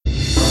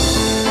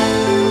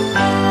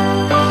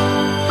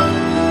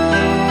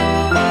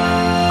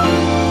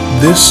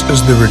This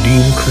is the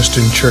Redeemed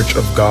Christian Church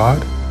of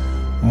God,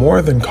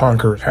 More Than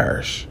Conqueror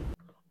Parish.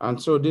 And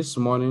so this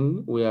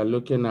morning we are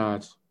looking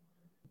at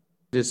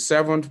the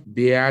seventh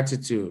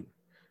beatitude,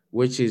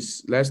 which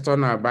is, let's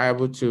turn our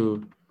Bible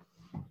to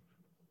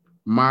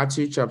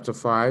Matthew chapter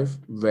 5,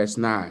 verse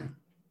 9.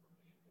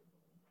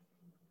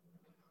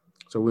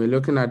 So we're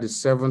looking at the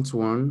seventh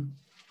one.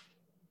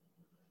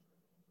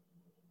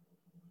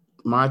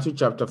 Matthew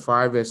chapter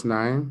 5, verse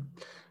 9.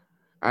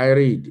 I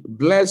read,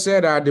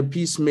 "Blessed are the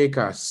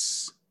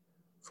peacemakers,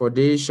 for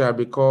they shall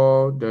be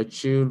called the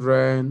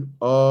children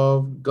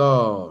of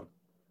God.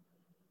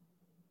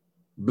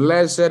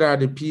 Blessed are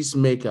the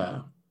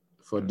peacemakers,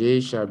 for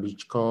they shall be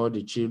called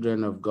the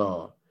children of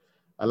God."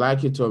 I'd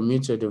like you to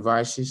unmute your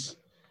devices,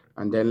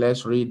 and then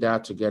let's read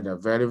that together.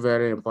 Very,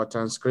 very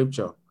important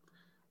scripture.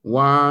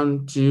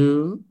 1,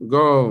 2,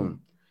 go.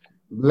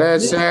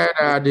 Blessed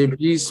are the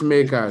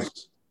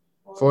peacemakers,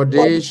 for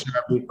they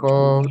shall be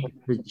called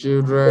the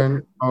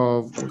children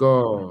of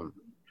God.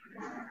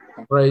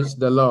 Praise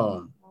the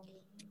Lord.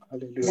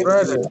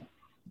 Brother,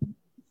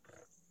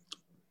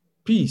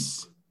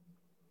 peace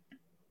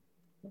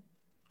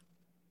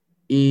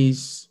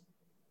is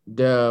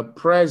the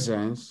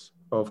presence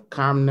of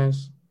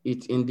calmness.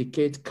 It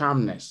indicates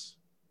calmness.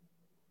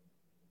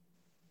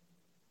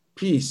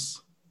 Peace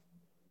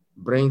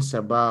brings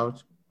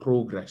about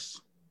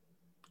progress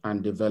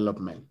and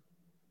development.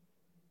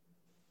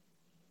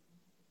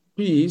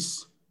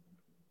 Peace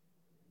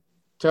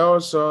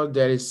tells us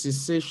there is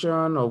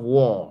cessation of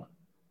war.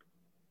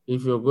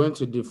 If you're going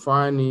to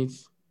define it,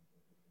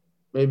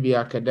 maybe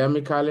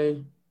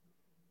academically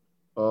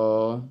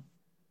or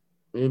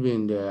maybe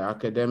in the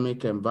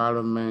academic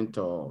environment,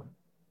 or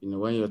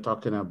when you're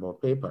talking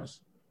about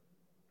papers.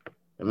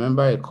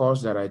 Remember a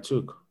course that I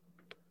took,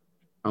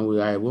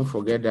 and I won't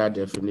forget that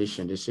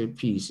definition. They say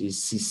peace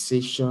is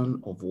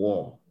cessation of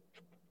war.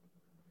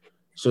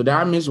 So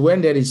that means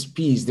when there is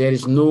peace, there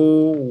is no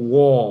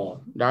war.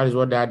 That is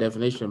what that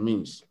definition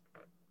means.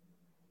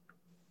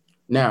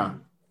 Now,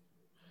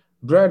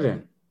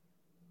 brethren,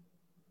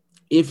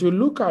 if you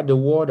look at the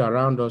world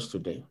around us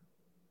today,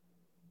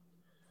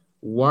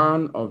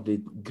 one of the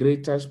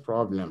greatest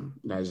problems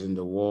that is in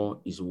the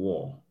world is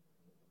war.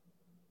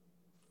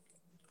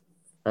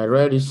 I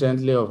read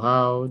recently of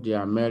how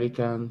the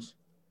Americans,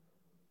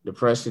 the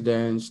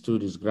president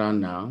stood his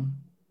ground now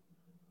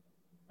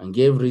and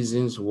gave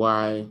reasons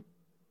why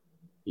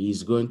he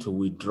is going to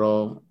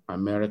withdraw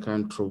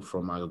American troops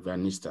from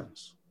Afghanistan.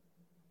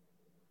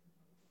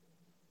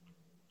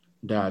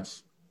 That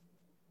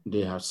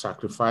they have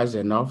sacrificed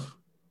enough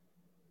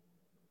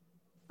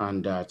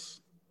and that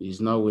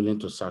he's not willing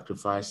to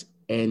sacrifice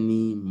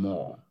any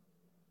more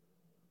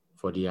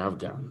for the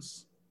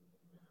Afghans.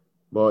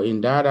 But in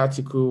that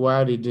article,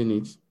 while reading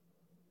it,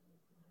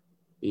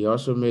 he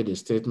also made a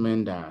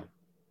statement that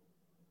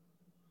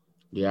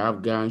the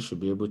Afghans should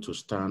be able to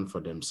stand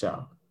for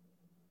themselves.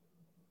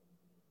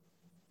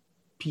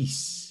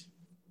 Peace.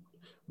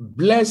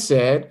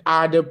 Blessed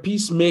are the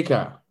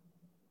peacemakers,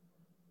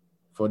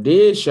 for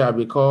they shall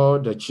be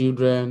called the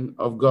children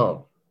of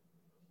God.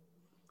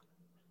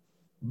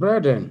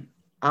 Brethren,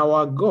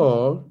 our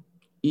God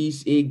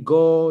is a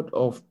God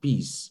of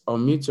peace.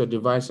 Unmute your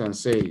device and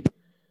say,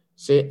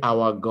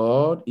 our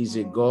God is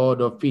a God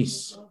of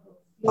peace.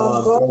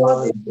 Our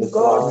God is a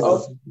God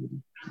of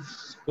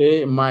peace.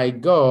 Say, my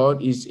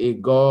God is a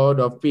God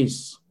of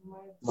peace.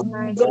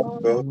 My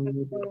God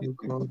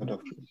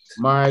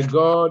My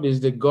God is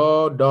the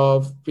God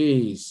of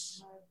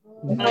peace.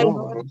 My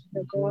God is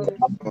the God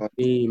of peace.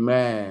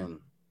 Amen.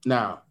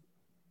 Now,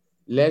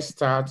 let's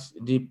start.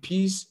 The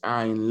peace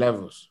are in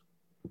levels.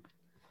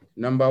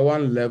 Number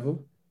one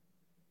level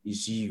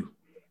is you.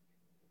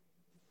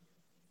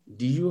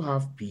 Do you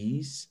have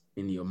peace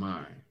in your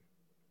mind?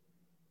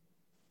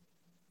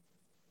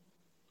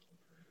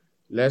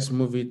 Let's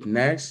move it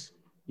next,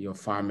 your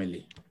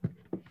family.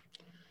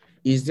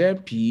 Is there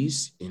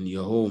peace in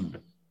your home?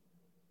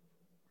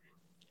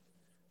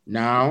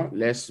 Now,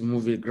 let's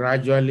move it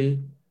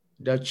gradually,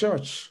 the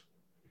church.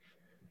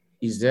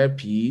 Is there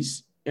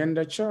peace in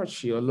the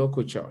church, your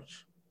local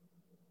church?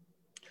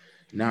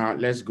 Now,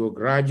 let's go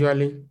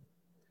gradually.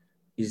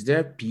 Is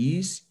there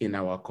peace in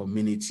our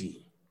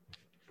community?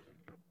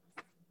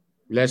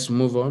 Let's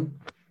move on.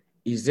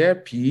 Is there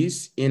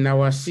peace in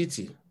our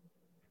city?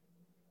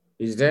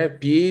 Is there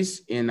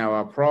peace in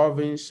our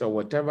province or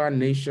whatever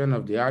nation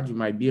of the earth you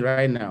might be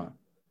right now?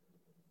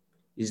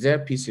 Is there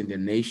peace in the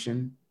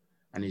nation?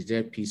 And is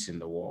there peace in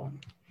the world?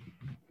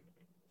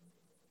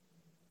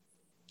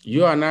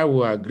 You and I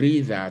will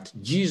agree that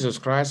Jesus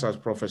Christ has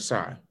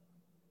prophesied.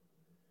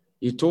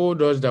 He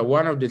told us that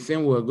one of the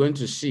things we're going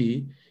to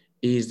see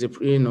is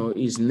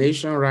is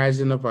nation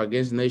rising up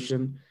against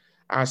nation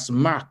as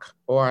mark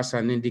or as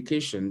an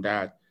indication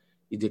that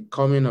the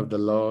coming of the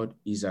Lord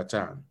is at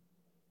hand.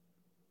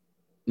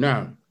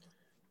 Now,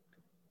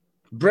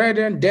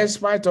 brethren,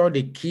 despite all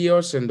the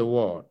chaos in the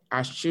world,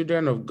 as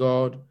children of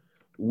God,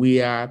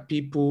 we are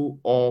people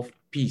of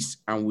peace,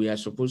 and we are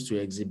supposed to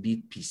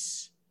exhibit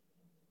peace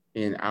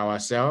in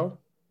ourselves,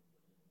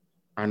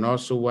 and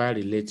also while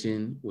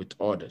relating with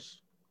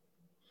others.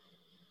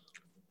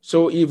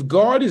 So if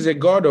God is a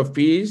God of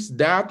peace,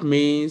 that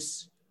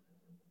means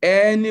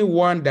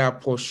anyone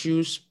that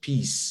pursues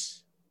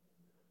peace,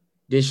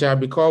 they shall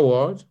be called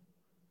what?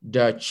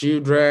 The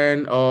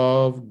children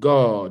of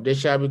God. They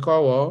shall be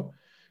called what?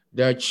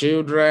 The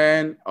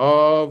children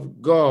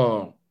of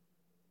God.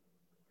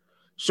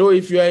 So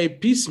if you are a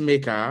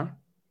peacemaker,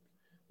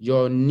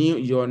 your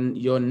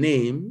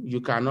name,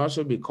 you can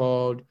also be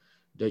called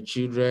the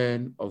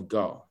children of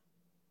God.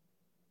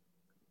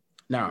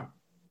 Now,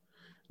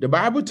 the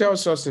Bible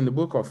tells us in the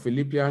book of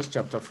Philippians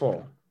chapter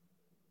 4,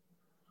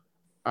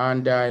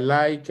 and I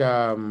like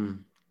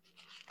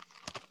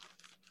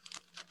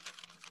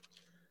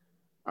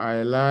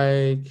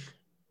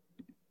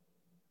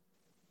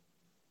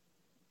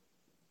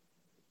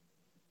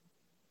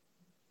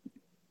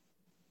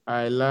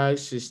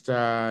Sister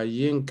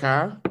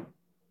Yinka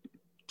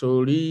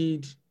to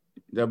read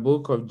the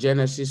book of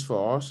Genesis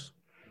for us.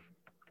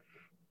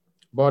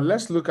 But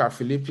let's look at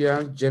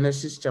Philippians,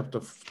 Genesis chapter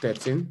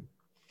 13.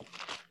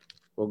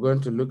 We're going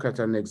to look at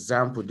an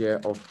example there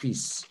of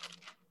peace,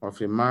 of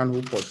a man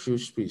who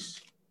pursues peace.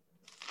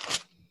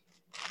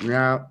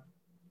 Now,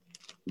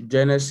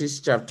 Philippians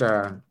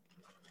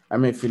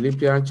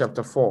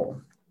chapter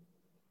 4,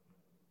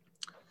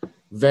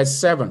 verse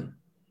 7.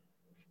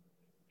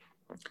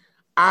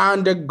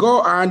 And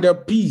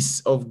the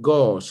peace of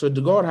God. So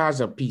the God has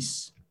a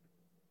peace.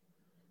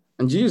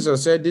 And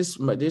Jesus said, this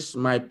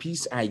my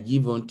peace I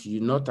give unto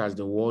you, not as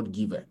the world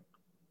giveth,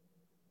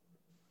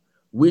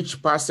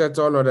 which passeth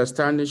all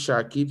understanding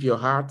shall keep your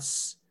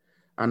hearts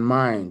and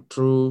mind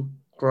through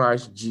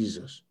Christ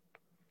Jesus.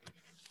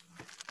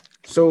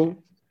 So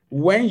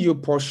when you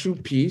pursue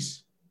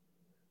peace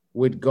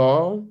with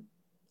God,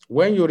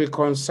 when you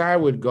reconcile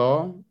with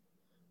God,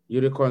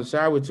 you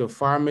reconcile with your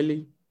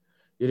family,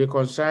 you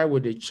reconcile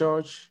with the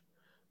church,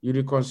 you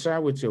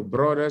reconcile with your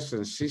brothers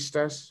and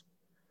sisters,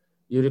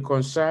 you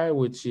reconcile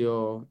with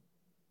your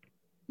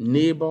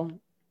neighbor,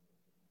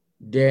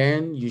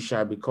 then you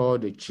shall be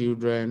called the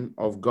children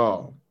of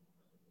God,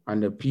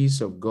 and the peace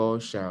of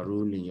God shall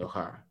rule in your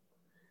heart.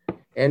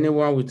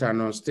 Anyone with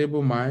an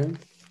unstable mind,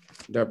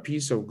 the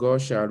peace of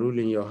God shall rule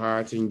in your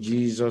heart in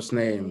Jesus'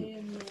 name.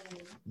 Amen.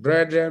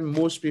 Brethren,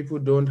 most people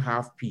don't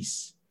have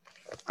peace,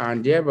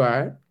 and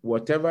thereby,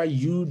 whatever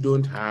you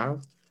don't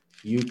have,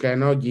 you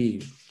cannot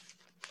give.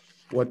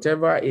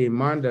 Whatever a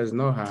man does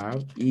not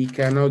have, he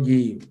cannot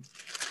give.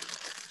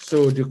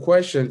 So the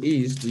question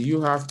is, do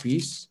you have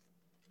peace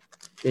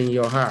in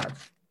your heart?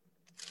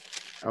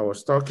 I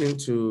was talking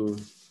to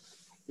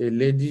a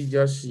lady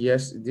just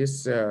yesterday,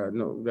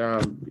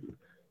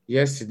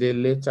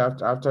 late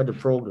after the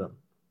program.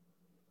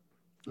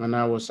 And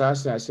I was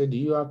asking, I said, do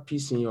you have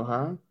peace in your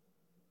heart?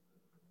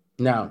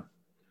 Now,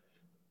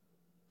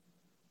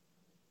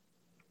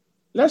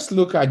 let's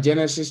look at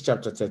Genesis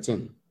chapter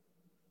 13.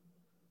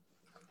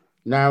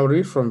 Now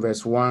read from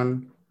verse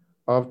 1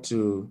 up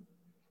to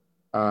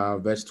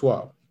verse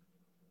 12.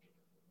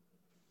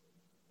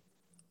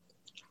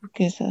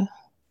 Okay, sir.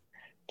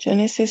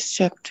 Genesis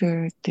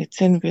chapter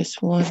 13,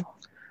 verse 1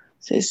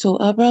 says, So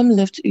Abraham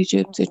left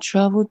Egypt and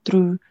traveled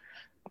through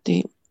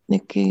the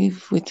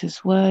Negev with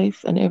his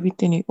wife and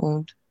everything he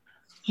owned.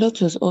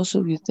 Lot was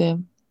also with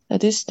them.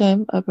 At this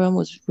time, Abraham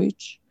was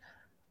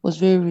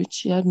very rich.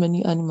 He had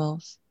many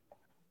animals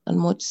and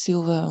much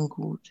silver and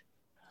gold.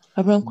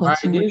 Abraham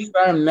continued. By this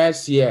time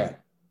next year,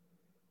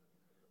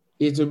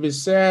 it will be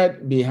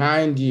said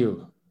behind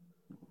you,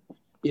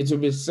 it will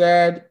be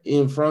said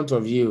in front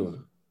of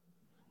you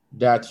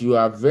that you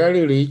are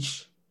very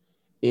rich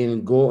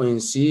in gold,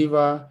 in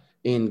silver,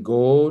 in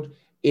gold,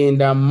 in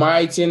the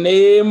mighty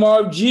name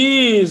of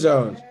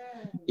Jesus.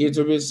 It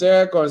will be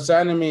said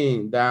concerning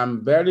me that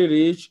I'm very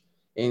rich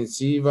in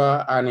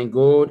silver and in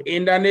gold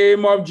in the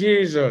name of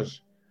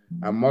Jesus.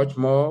 And much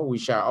more, we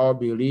shall all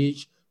be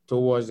rich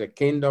towards the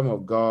kingdom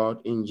of God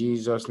in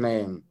Jesus'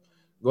 name.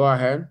 Go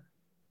ahead.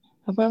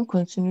 Abraham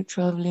continued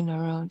traveling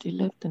around. He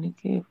left the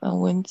Negev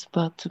and went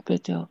back to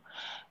Bethel.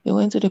 He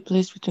went to the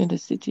place between the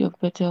city of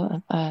Bethel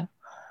and Ai,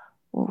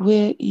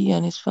 where he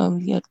and his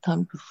family had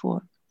camped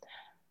before.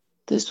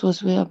 This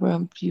was where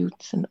Abraham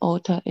built an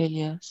altar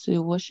earlier, so he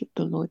worshipped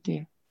the Lord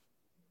there.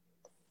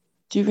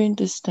 During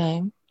this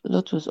time,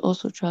 Lot was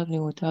also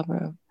traveling with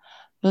Abraham.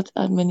 Lot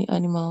had many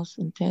animals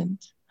and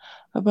tents.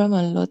 Abraham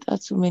and Lot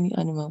had so many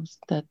animals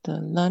that the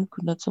land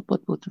could not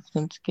support both of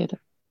them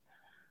together.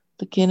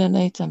 The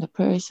Canaanites and the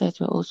Perizzites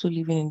were also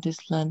living in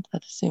this land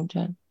at the same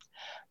time.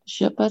 The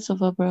shepherds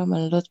of Abraham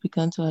and Lot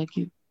began to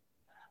argue.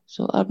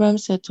 So Abraham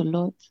said to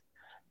Lot,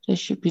 There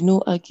should be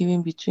no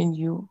arguing between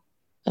you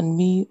and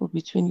me or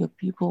between your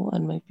people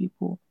and my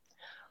people.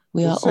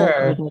 We are all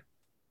brothers.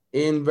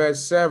 In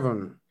verse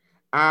 7,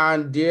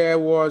 and there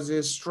was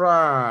a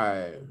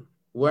strife.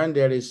 When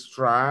there is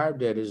strife,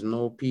 there is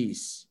no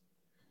peace.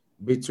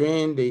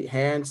 Between the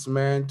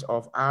herdsmen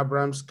of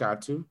Abraham's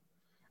cattle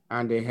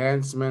and the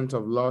herdsmen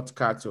of Lot's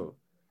cattle,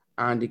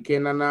 and the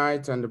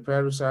Canaanites and the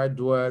Perizzites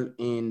dwell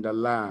in the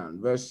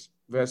land. Verse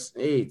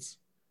 8,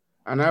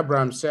 and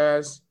Abraham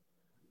says,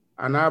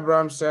 And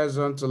Abraham says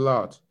unto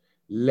Lot,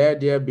 let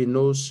there be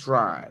no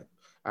strife.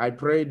 I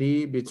pray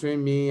thee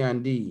between me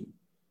and thee,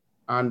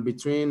 and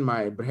between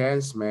my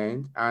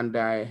handsmen and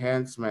thy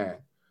handsmen.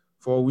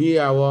 For we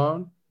are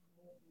one.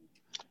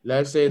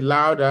 Let's say it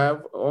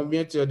louder.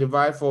 Unmute your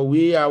device. For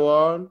we are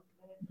one.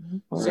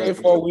 Say,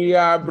 for we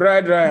are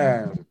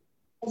brethren.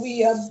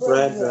 We are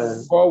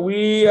brethren. For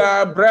we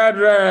are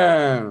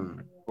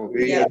brethren.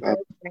 We are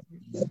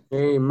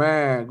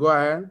Amen. Go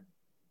ahead.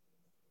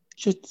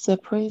 Should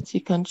separate,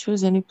 you can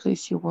choose any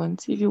place you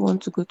want. If you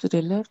want to go to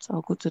the left,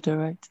 I'll go to the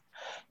right.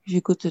 If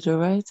you go to the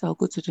right, I'll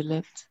go to the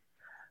left.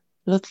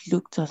 Lot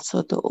looked and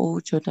saw the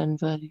old Jordan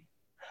Valley.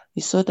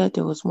 He saw that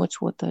there was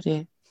much water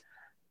there.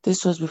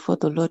 This was before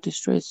the Lord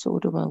destroyed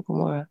Sodom and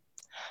Gomorrah.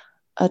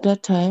 At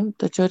that time,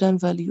 the Jordan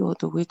Valley all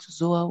the way to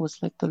Zoar was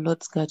like the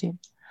Lord's garden.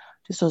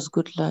 This was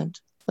good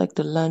land, like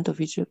the land of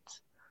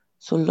Egypt.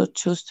 So Lot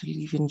chose to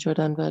live in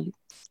Jordan Valley.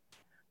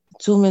 The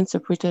two men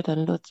separated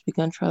and Lot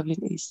began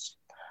traveling east.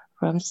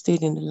 Abraham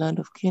stayed in the land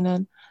of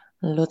Canaan,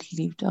 and Lot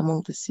lived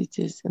among the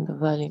cities in the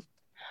valley.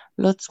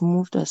 Lot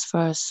moved as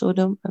far as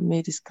Sodom and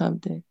made his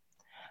camp there.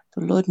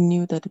 The Lord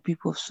knew that the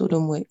people of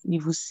Sodom were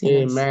evil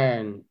sinners.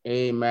 Amen.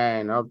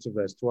 Amen. Up to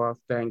verse 12.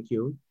 Thank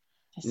you.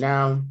 Yes.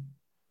 Now,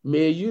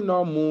 may you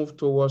not move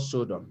towards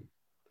Sodom.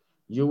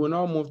 You will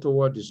not move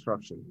toward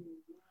destruction.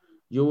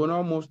 You will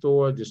not move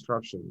toward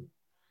destruction.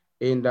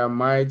 In the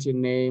mighty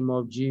name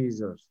of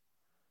Jesus.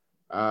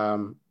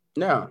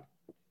 Now,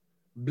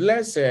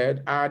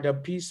 blessed are the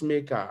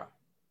peacemaker,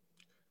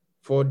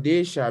 for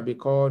they shall be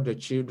called the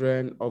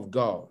children of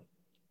God.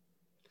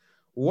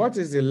 What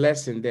is the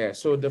lesson there?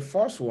 So the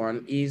first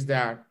one is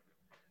that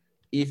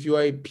if you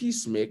are a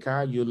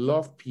peacemaker, you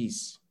love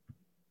peace,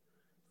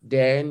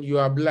 then you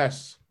are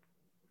blessed.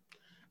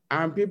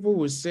 And people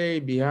will say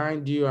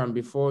behind you and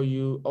before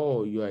you,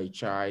 oh, you are a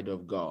child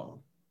of God.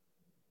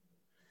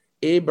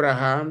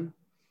 Abraham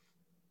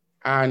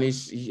and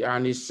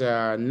his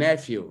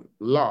nephew,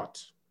 Lot,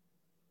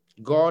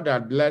 God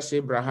had blessed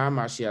Abraham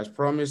as he has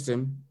promised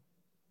him.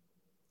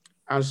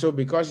 And so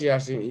because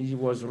he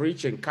was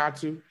rich in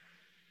cattle,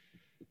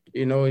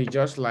 you know, he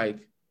just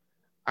like,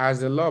 as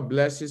the Lord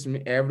blesses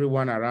me,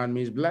 everyone around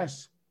me is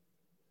blessed.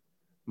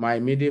 My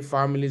immediate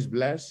family is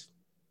blessed.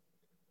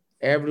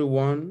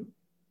 Everyone,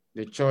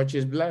 the church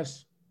is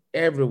blessed.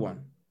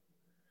 Everyone.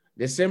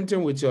 The same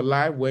thing with your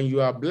life. When you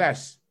are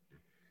blessed,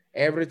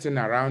 everything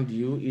around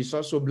you is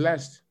also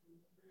blessed.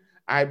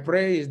 I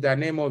pray in the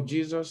name of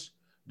Jesus,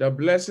 the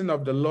blessing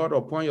of the Lord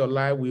upon your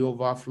life will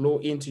overflow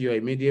into your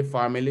immediate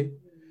family.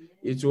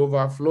 It will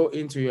overflow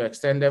into your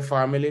extended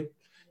family.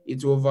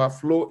 It will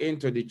overflow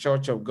into the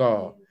church of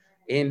God.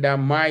 In the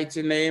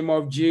mighty name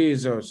of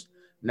Jesus.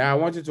 Now I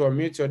want you to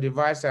unmute your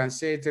device and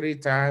say 3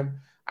 times,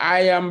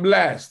 I am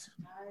blessed.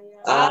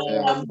 I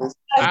am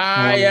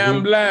I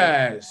am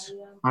blessed.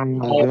 I am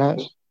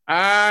blessed.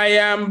 I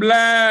am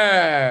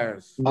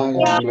blessed. I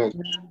am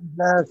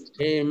blessed.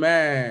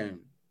 Amen.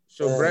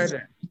 So,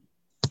 brethren,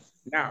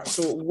 now,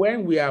 so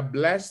when we are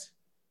blessed,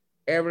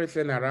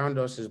 everything around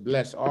us is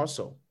blessed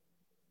also.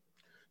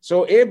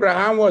 So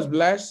Abraham was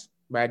blessed.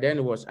 By then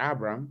it was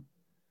Abram.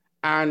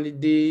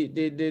 And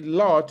the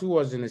Lot who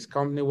was in his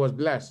company was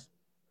blessed.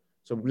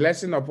 So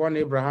blessing upon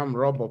Abraham,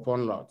 rub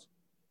upon Lot.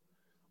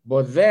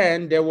 But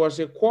then there was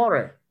a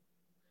quarrel.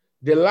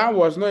 The land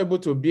was not able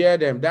to bear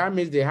them. That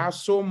means they have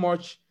so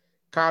much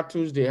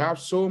cattle, they have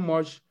so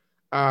much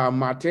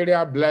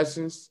material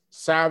blessings,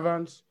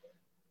 servants,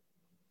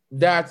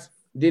 that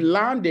the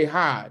land they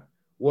had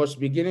was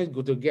beginning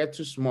to get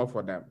too small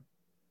for them.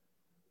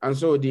 And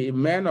so the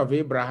men of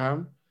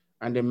Abraham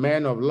and the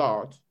men of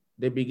Lot,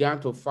 they began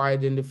to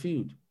fight in the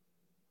field.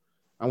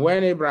 And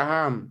when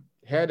Abraham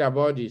heard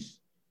about this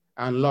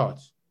and Lot,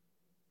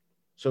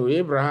 so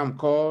Abraham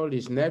called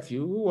his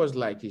nephew, who was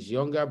like his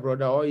younger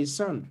brother or his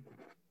son,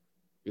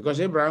 because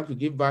Abraham could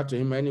give birth to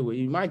him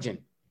anyway. Imagine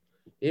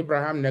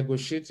Abraham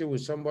negotiating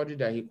with somebody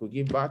that he could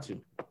give birth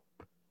to.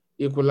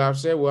 He could have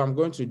said, well, I'm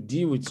going to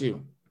deal with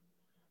you.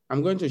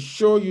 I'm going to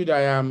show you that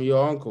I am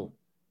your uncle.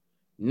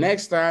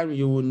 Next time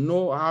you will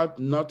know how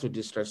not to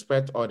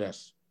disrespect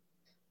others.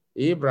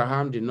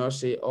 Abraham did not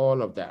say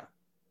all of that.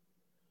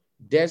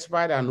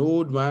 Despite an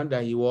old man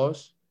that he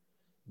was,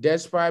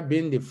 despite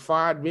being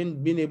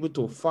being able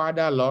to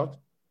father Lot,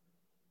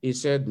 he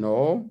said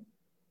no.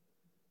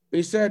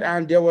 He said,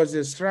 and there was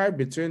a strife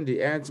between the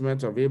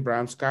herdsmen of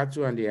Abraham's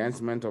cattle and the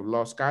herdsmen of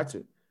Lot's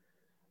cattle.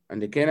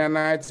 And the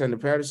Canaanites and the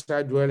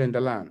Perizzites dwell in the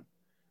land.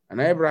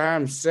 And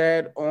Abraham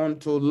said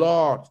unto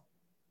Lot,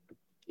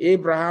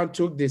 Abraham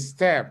took the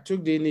step,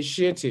 took the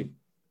initiative.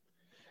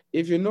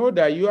 If you know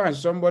that you and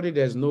somebody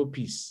there's no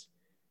peace,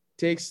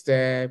 take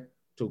step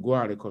to go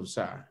and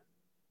reconcile.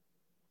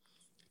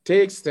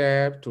 Take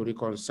step to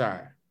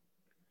reconcile.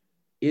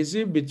 Is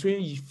it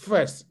between you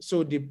first?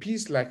 So the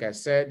peace, like I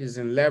said, is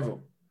in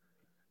level.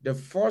 The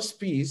first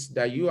piece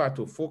that you are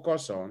to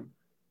focus on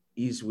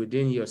is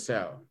within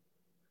yourself.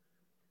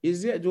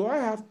 Do I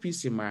have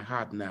peace in my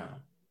heart now?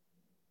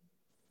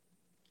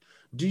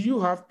 Do you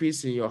have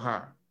peace in your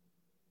heart?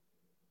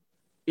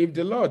 If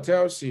the Lord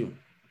tells you,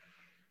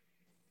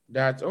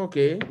 that,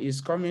 okay,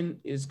 it's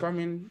coming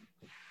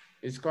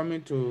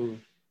to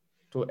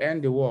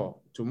end the war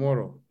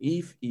tomorrow.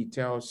 If he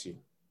tells you,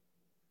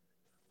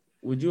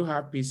 would you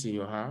have peace in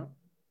your heart?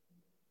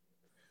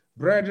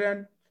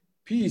 Brethren,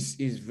 peace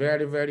is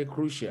very, very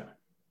crucial.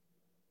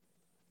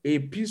 A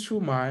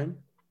peaceful mind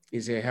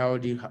is a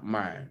healthy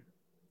mind.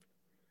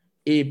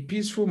 A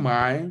peaceful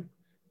mind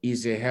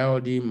is a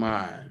healthy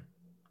mind.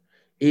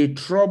 A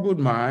troubled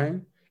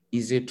mind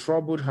is a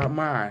troubled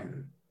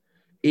mind.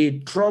 A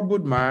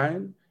troubled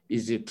mind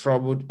is a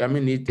troubled,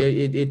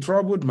 a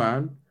troubled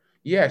man,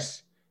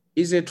 yes,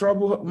 is a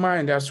troubled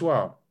mind as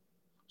well.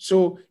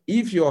 So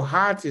if your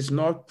heart is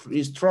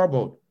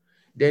troubled,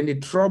 then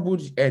it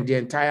troubles and the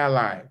entire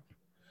life.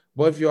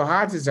 But if your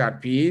heart is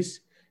at peace,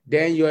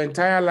 then your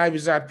entire life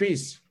is at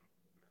peace.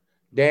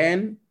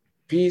 Then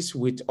peace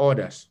with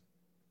others.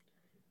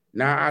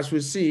 Now, as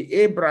we see,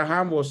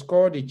 Abraham was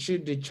called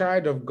the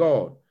child of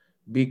God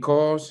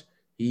because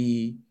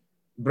he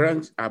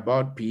brings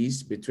about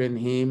peace between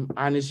him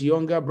and his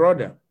younger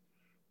brother.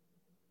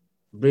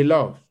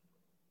 Beloved,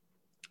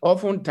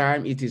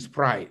 oftentimes it is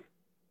pride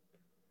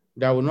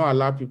that will not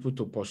allow people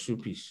to pursue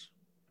peace.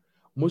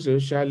 Most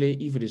especially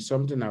if it is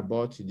something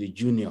about the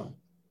junior.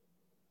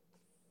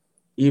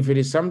 If it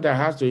is something that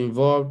has to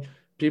involve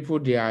people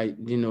they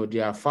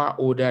are far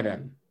older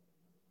than.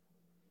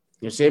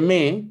 You say,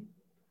 me,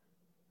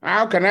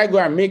 how can I go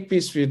and make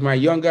peace with my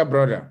younger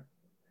brother?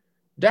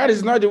 That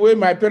is not the way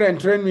my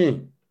parents trained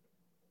me.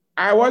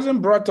 I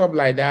wasn't brought up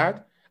like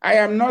that. I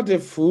am not a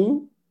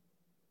fool.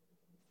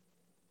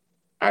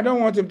 I don't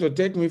want him to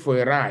take me for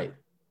a ride.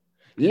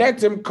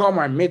 Let him come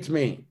and meet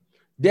me.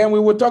 Then we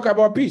will talk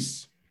about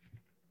peace.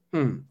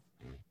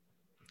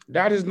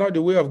 That is not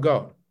the way of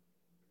God.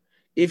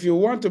 If you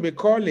want to be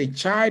called a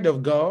child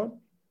of God,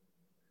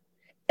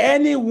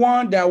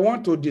 anyone that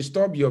wants to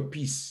disturb your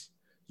peace,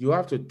 you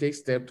have to take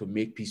steps to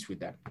make peace with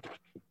them.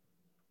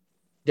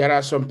 There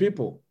are some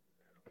people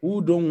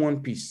who don't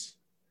want peace.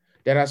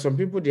 There are some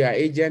people, they are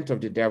agents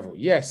of the devil.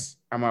 Yes,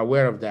 I'm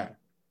aware of that.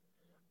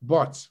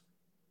 But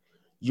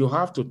you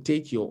have to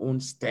take your own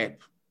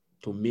step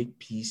to make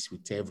peace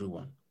with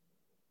everyone.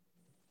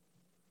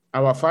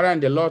 Our Father in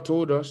the Lord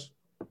told us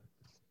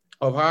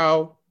of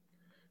how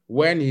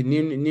when he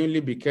newly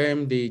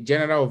became the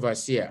general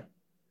overseer,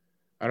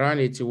 around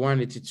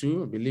 81,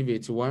 82, I believe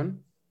 81,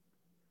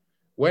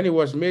 when he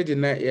was made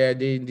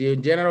the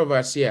general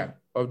overseer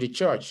of the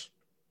church.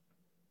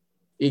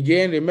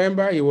 Again,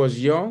 remember, he was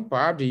young,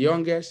 perhaps the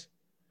youngest,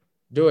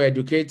 though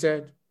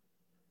educated,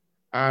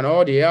 and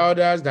all the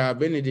elders that have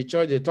been in the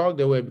church, they thought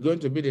they were going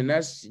to be the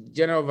next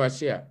general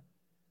overseer.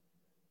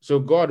 So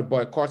God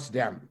boycotts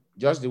them,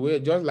 just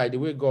like the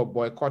way God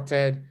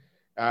boycotted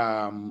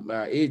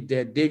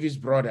the Davis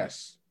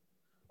brothers,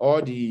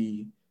 or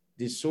the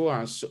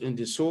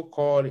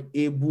so-called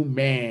able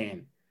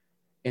men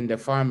in the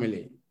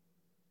family.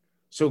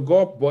 So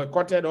God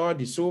boycotted all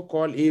the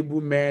so-called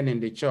able men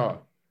in the church,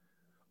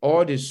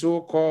 all the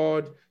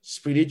so-called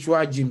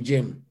spiritual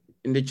Jim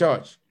in the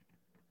church,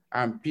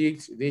 and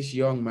picked this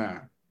young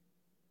man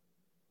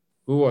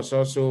who was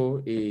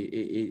also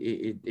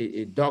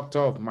a doctor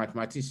of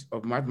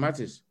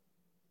mathematics.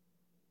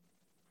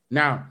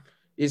 Now,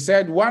 he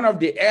said one of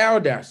the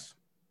elders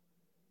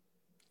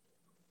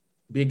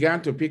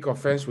began to pick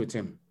offense with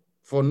him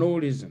for no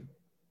reason.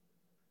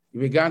 He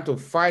began to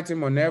fight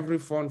him on every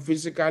front,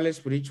 physically,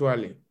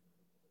 spiritually.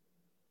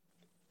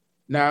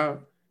 Now,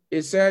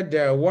 he said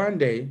one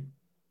day,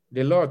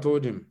 the Lord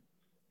told him,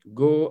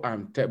 go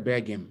and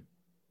beg him.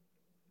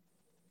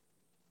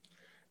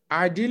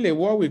 Ideally,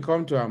 what will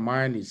come to our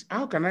mind is,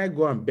 how can I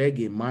go and beg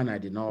a man I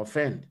did not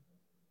offend?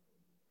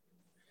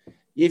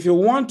 If you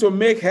want to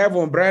make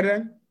heaven,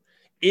 brethren,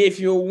 if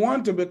you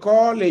want to be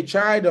called a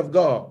child of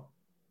God,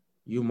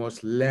 you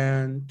must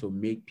learn to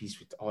make peace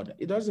with others.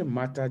 It doesn't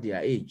matter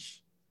their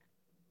age.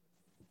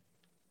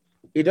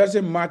 It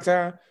doesn't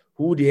matter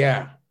who they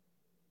are.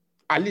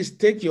 At least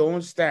take your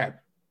own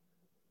step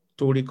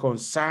to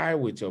reconcile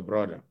with your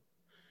brother.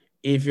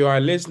 If you are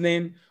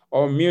listening,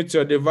 unmute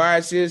your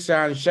devices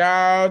and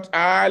shout,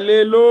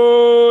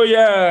 hallelujah.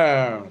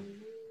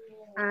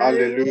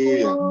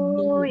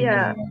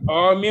 Hallelujah.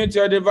 Unmute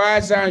your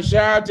device and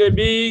shout a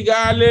big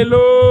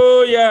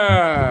hallelujah.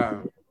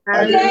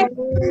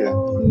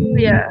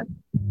 Hallelujah.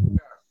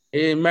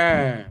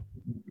 Amen.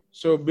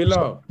 So,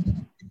 beloved,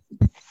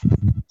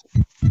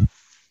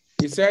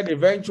 he said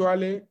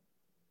eventually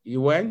he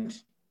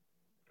went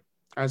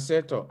and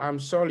said, oh, I'm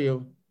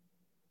sorry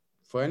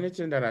for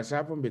anything that has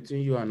happened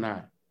between you and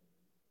I.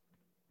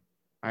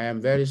 I am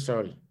very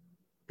sorry.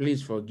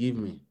 Please forgive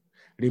me.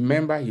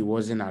 Remember, he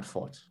wasn't at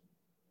fault.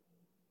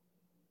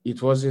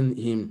 It wasn't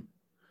him,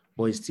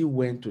 but he still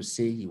went to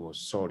say he was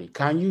sorry.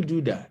 Can you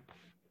do that?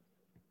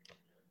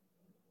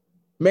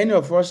 Many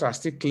of us are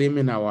still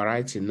claiming our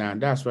rights now.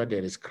 That's why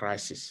there is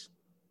crisis.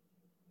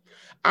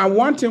 And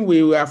one thing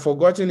we have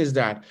forgotten is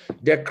that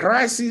the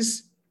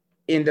crisis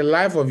in the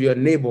life of your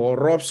neighbor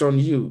rubs on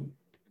you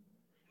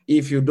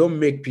if you don't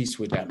make peace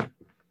with them.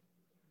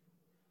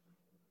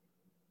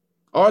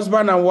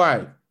 Husband and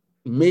wife,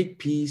 make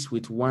peace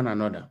with one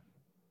another.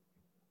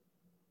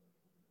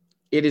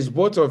 It is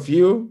both of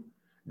you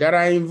that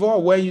are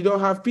involved when you don't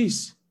have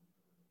peace.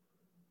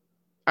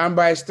 And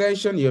by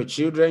extension, your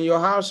children, your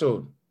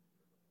household.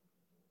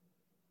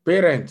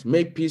 Parents,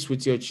 make peace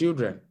with your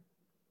children.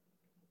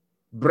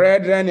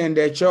 Brethren in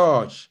the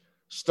church,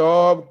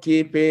 stop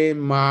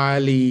keeping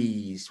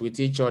malice with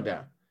each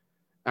other.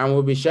 And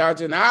we'll be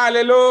shouting,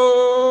 hallelujah.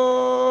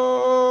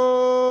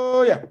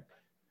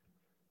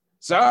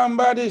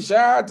 Somebody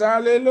shout,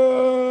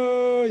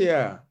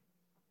 hallelujah.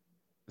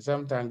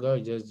 Sometimes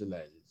God just do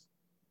like this.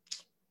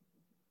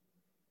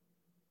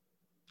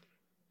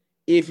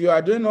 If you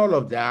are doing all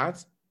of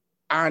that,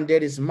 and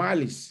there is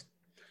malice,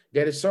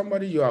 there is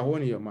somebody you are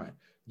holding in your mind.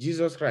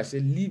 Jesus Christ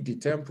said, leave the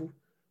temple,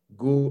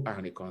 go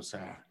and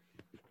reconcile.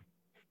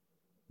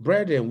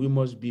 Brethren, we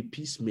must be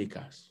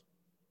peacemakers.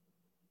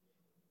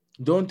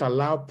 Don't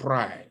allow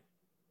pride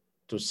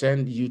to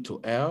send you to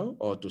hell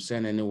or to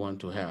send anyone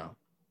to hell.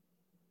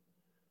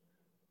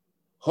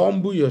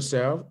 Humble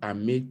yourself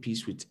and make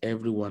peace with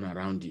everyone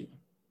around you.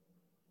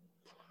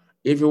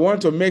 If you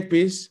want to make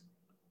peace,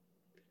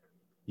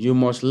 you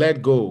must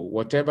let go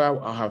whatever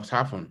has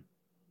happened.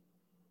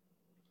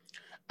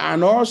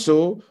 And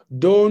also,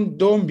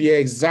 don't be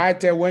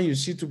excited when you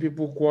see two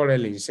people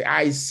quarreling. You say,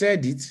 I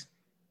said it.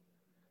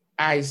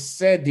 I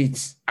said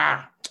it.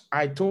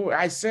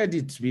 I said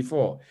it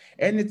before.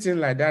 Anything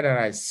like that that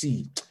I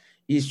see,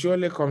 it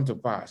surely come to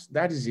pass.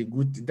 That is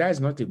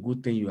not a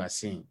good thing you are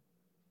saying.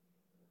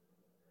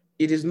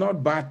 It is not a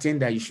bad thing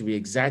that you should be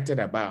excited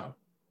about.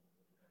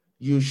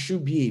 You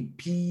should be a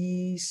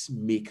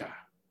peacemaker.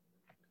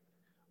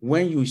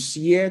 When you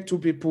see two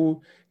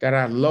people that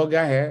are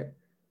loggerhead,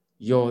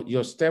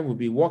 your step will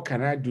be, what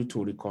can I do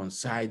to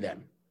reconcile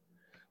them?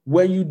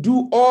 When you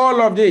do all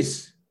of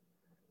this,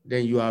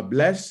 then you are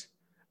blessed,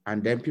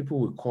 and then people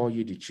will call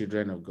you the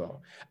children of God.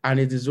 And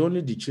it is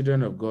only the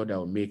children of God that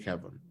will make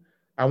heaven.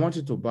 I want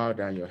you to bow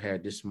down your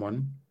head this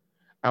morning.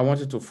 I want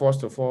you to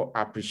first of all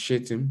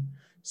appreciate him.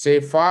 Say,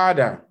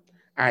 Father,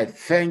 I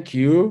thank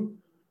you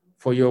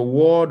for your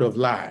word of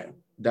life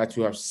that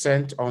you have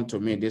sent unto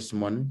me this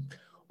morning.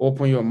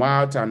 Open your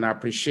mouth and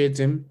appreciate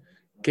him.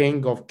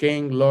 King of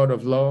kings, Lord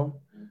of lords,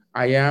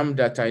 I am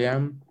that I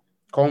am,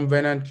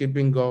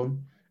 covenant-keeping God.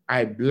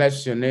 I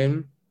bless your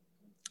name.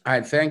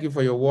 I thank you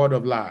for your word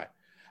of life.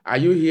 Are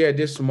you here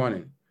this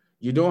morning?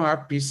 You don't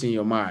have peace in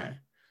your mind.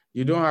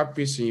 You don't have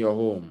peace in your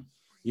home.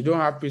 You don't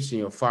have peace in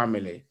your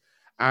family.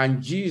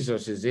 And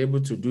Jesus is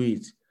able to do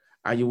it.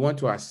 And you want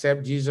to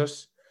accept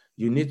Jesus,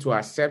 you need to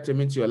accept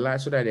him into your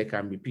life so that there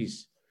can be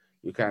peace.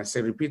 You can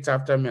say, repeat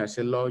after me and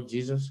say, Lord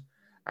Jesus,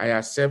 I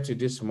accept you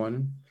this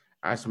morning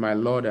as my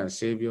Lord and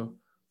Savior.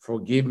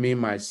 Forgive me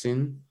my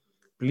sin.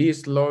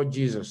 Please, Lord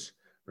Jesus,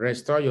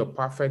 restore your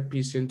perfect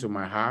peace into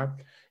my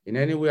heart. In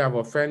any way I've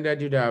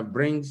offended you that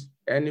brings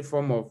any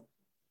form of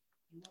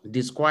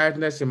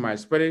disquietness in my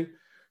spirit,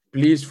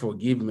 please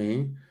forgive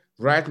me.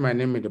 Write my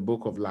name in the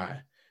book of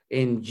life.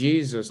 In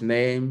Jesus'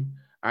 name,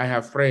 I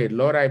have prayed.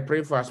 Lord, I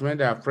pray for as many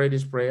that have prayed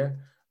this prayer.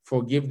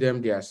 Forgive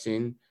them their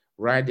sin.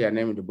 Write their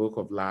name in the book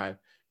of life.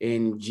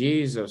 In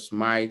Jesus'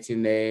 mighty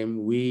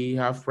name, we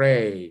have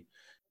prayed.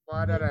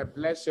 Father, I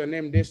bless your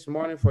name this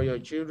morning for your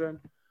children,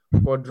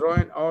 for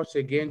drawing us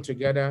again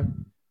together,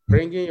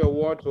 bringing your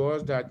word to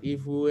us that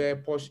if we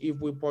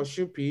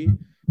pursue peace,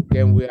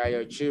 then we are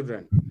your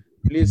children.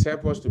 Please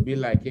help us to be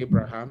like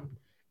Abraham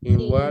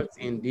in words,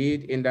 in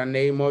deed, in the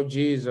name of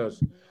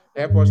Jesus.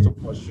 Help us to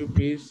pursue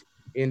peace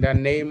in the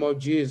name of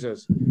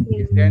Jesus.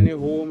 Is there any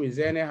home, is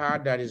there any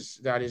heart that is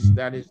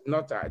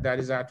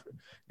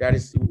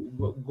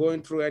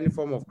going through any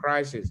form of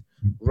crisis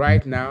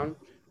right now?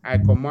 I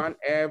command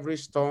every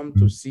storm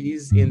to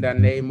cease in the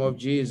name of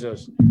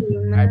Jesus.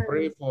 I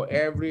pray for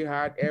every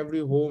heart,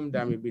 every home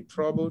that may be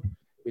troubled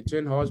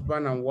between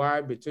husband and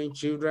wife, between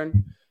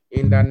children.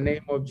 In the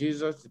name of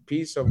Jesus, the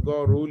peace of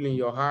God rule in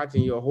your heart,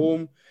 in your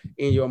home,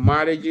 in your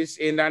marriages.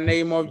 In the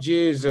name of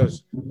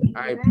Jesus,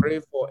 I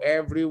pray for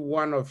every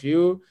one of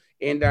you.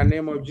 In the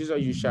name of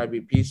Jesus, you shall be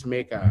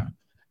peacemaker.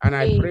 And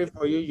I pray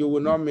for you, you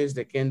will not miss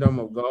the kingdom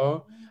of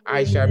God.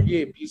 I shall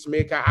be a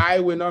peacemaker. I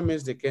will not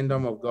miss the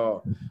kingdom of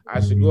God.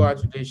 As you go out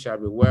today, shall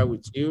be well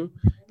with you.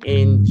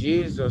 In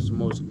Jesus'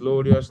 most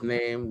glorious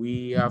name,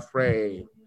 we are praying.